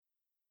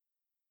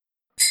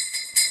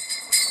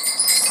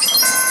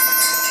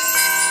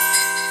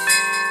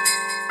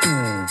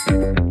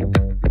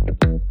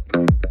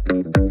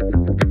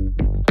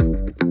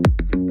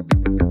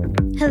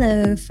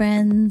Hello,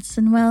 friends,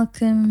 and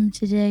welcome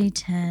to day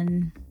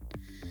 10.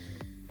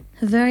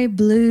 A very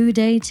blue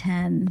day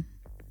 10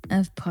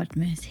 of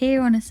Podmas,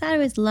 here on A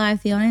Sideways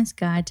Live, the honest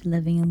guide to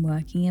living and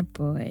working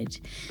abroad.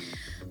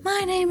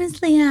 My name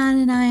is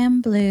Leanne, and I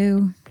am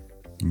blue.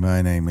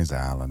 My name is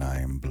Al, and I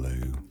am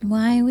blue.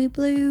 Why are we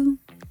blue?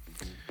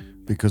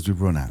 Because we've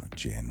run out of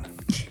gin.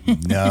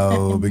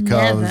 No,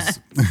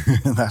 because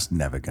that's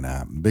never going to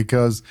happen.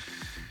 Because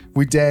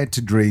we dared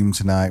to dream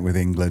tonight with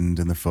England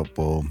and the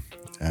football.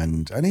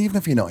 And even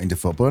if you're not into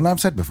football, and I've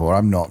said before,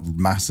 I'm not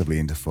massively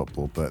into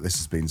football, but this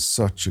has been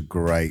such a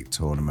great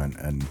tournament.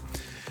 And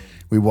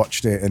we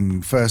watched it,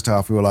 and first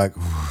half we were like,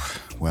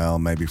 well,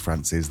 maybe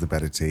France is the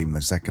better team.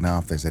 The second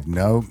half they said,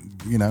 no,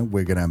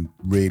 we're going to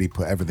really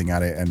put everything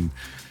at it. And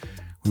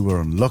we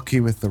were unlucky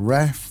with the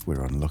ref. We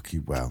were unlucky,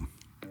 well,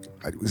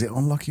 was it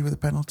unlucky with the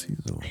penalties?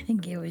 Or? I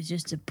think it was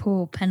just a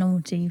poor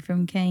penalty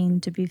from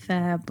Kane, to be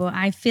fair. But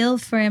I feel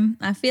for him.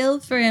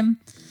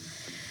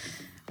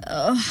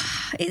 Oh,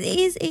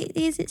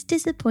 it's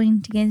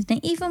disappointing, isn't it?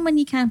 Even when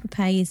you can't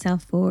prepare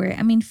yourself for it.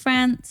 I mean,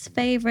 France,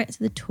 favourites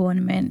of the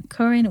tournament,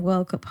 current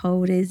World Cup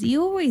holders.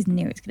 You always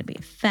knew it's going to be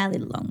a fairly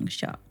long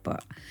shot,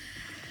 but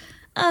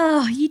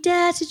you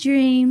dare to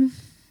dream.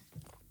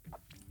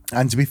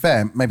 And to be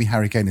fair, maybe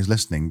Harry Kane is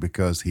listening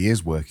because he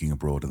is working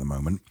abroad at the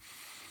moment.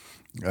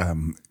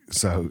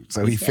 So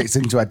he fits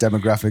into our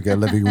demographic of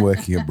living and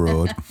working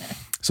abroad.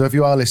 So if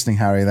you are listening,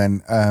 Harry,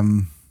 then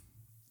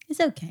it's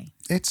okay.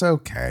 It's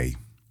okay.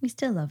 We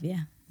still love you.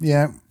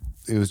 Yeah,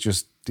 it was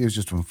just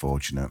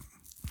unfortunate.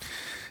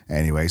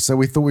 Anyway, so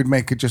we thought we'd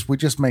make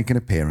an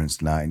appearance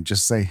tonight and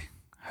just say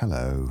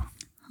hello.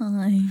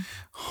 Hi.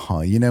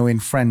 Hi. In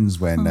Friends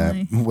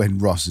when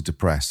Ross is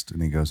depressed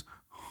and he goes,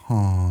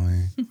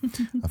 hi.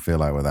 I feel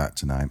like we're that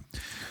tonight.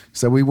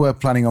 So we were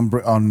planning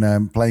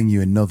on playing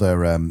you another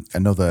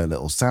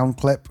little sound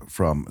clip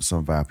from some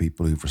of our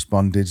people who've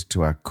responded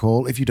to our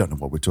call. If you don't know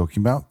what we're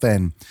talking about,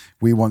 then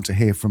we want to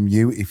hear from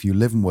you if you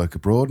live and work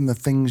abroad and the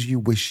things you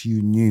wish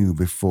you knew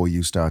before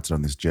you started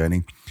on this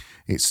journey.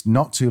 It's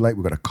not too late.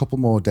 We've got a couple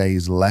more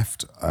days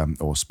left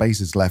or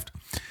spaces left.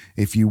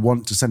 If you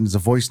want to send us a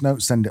voice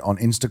note, send it on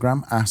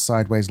Instagram,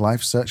 @Sideways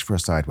Life. Search for A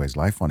Sideways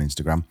Life on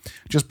Instagram.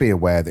 Just be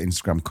aware that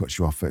Instagram cuts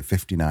you off at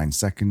 59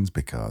 seconds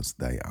because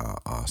they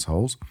are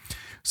arseholes.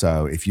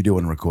 So if you do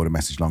want to record a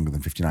message longer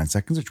than 59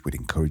 seconds, which we'd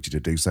encourage you to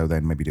do so,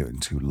 then maybe do it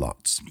in 2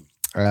 lots.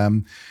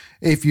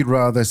 If you'd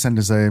rather send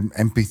us a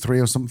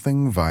MP3 or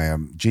something via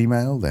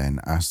Gmail,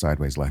 then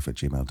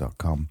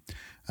sidewayslife@gmail.com.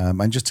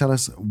 And just tell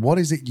us, what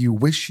is it you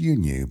wish you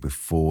knew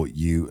before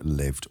you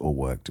lived or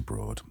worked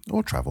abroad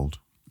or travelled?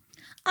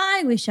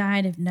 I wish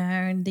I'd have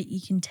known that you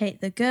can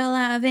take the girl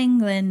out of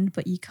England,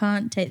 but you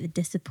can't take the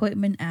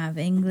disappointment out of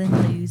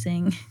England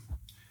losing.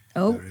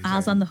 Oh,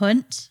 Al's on the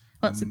hunt.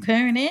 What's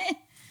occurring here?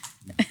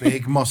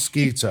 Big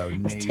mosquito.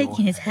 He's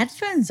taking his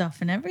headphones off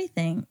and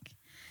everything.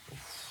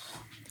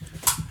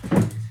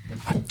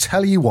 I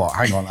tell you what,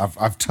 hang on,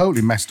 I've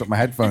totally messed up my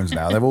headphones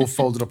now. They've all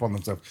folded up on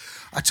themselves.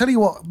 I tell you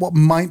what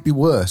might be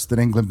worse than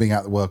England being out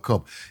of the World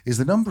Cup is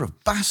the number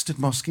of bastard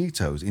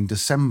mosquitoes in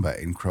December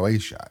in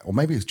Croatia. Or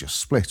maybe it's just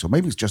split, or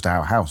maybe it's just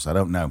our house, I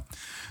don't know.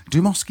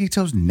 Do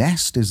mosquitoes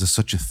nest? Is there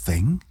such a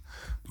thing?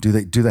 Do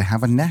they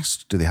have a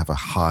nest? Do they have a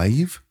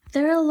hive?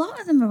 There are a lot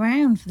of them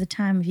around for the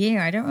time of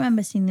year. I don't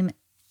remember seeing them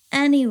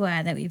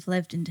anywhere that we've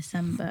lived in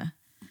December.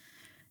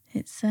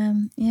 It's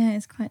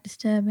it's quite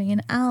disturbing.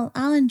 And Al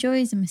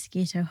enjoys a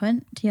mosquito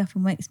hunt. He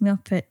often wakes me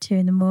up at 2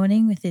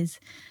 a.m. with his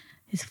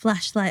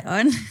flashlight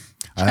on,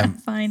 trying to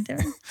find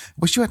him.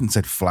 Wish you hadn't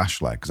said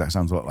flashlight, because that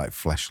sounds a lot like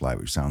fleshlight,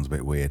 which sounds a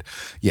bit weird.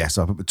 Yeah,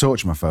 so I put the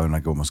torch on my phone and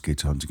I go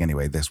mosquito hunting.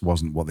 Anyway, this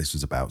wasn't what this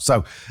was about.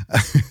 So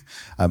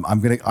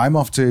I'm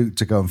off to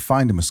go and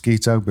find a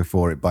mosquito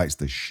before it bites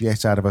the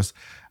shit out of us.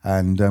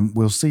 And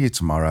we'll see you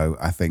tomorrow,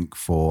 I think,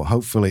 for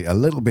hopefully a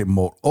little bit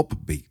more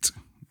upbeat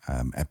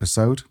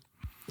episode.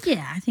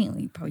 Yeah, I think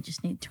we probably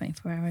just need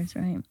 24 hours,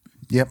 right?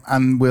 Yep,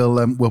 and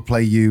we'll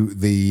play you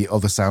the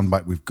other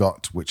soundbite we've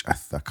got, which I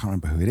can't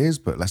remember who it is,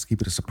 but let's keep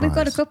it a surprise. We've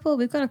got a couple.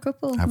 We've got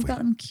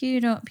them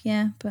queued up,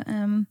 yeah. But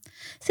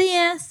so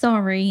yeah,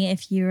 sorry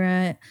if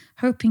you're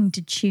hoping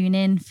to tune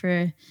in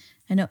for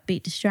an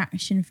upbeat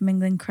distraction from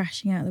England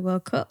crashing out of the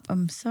World Cup.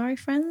 I'm sorry,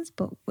 friends,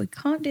 but we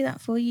can't do that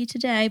for you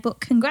today.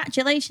 But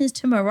congratulations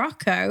to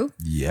Morocco.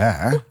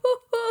 Yeah.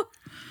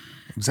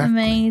 Exactly.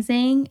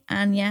 Amazing.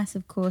 And yes,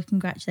 of course,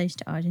 congratulations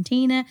to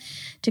Argentina,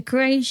 to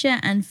Croatia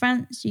and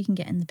France. You can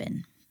get in the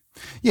bin.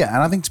 Yeah,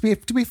 and I think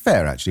to be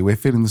fair, actually, we're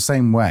feeling the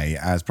same way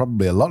as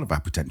probably a lot of our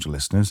potential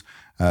listeners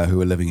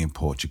who are living in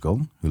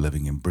Portugal, who are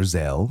living in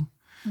Brazil,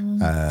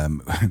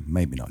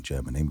 maybe not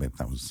Germany, maybe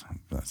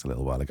that's a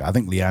little while ago. I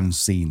think Leanne's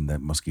seen the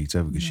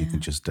mosquito because she can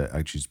just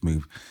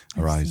move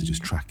her eyes and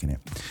just tracking it.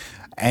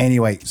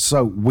 Anyway,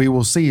 so we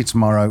will see you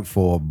tomorrow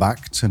for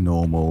Back to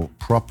Normal,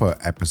 proper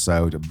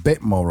episode, a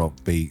bit more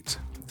upbeat,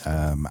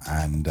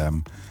 and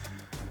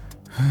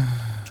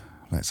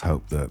let's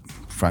hope that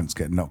France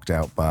get knocked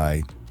out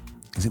by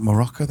Is it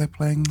Morocco they're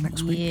playing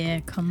next week?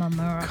 Yeah, come on,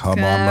 Morocco.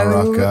 Come on,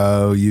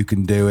 Morocco. You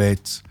can do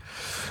it.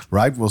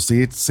 Right, we'll see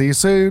you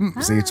soon.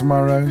 See you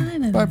tomorrow.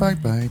 Bye.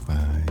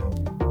 Bye.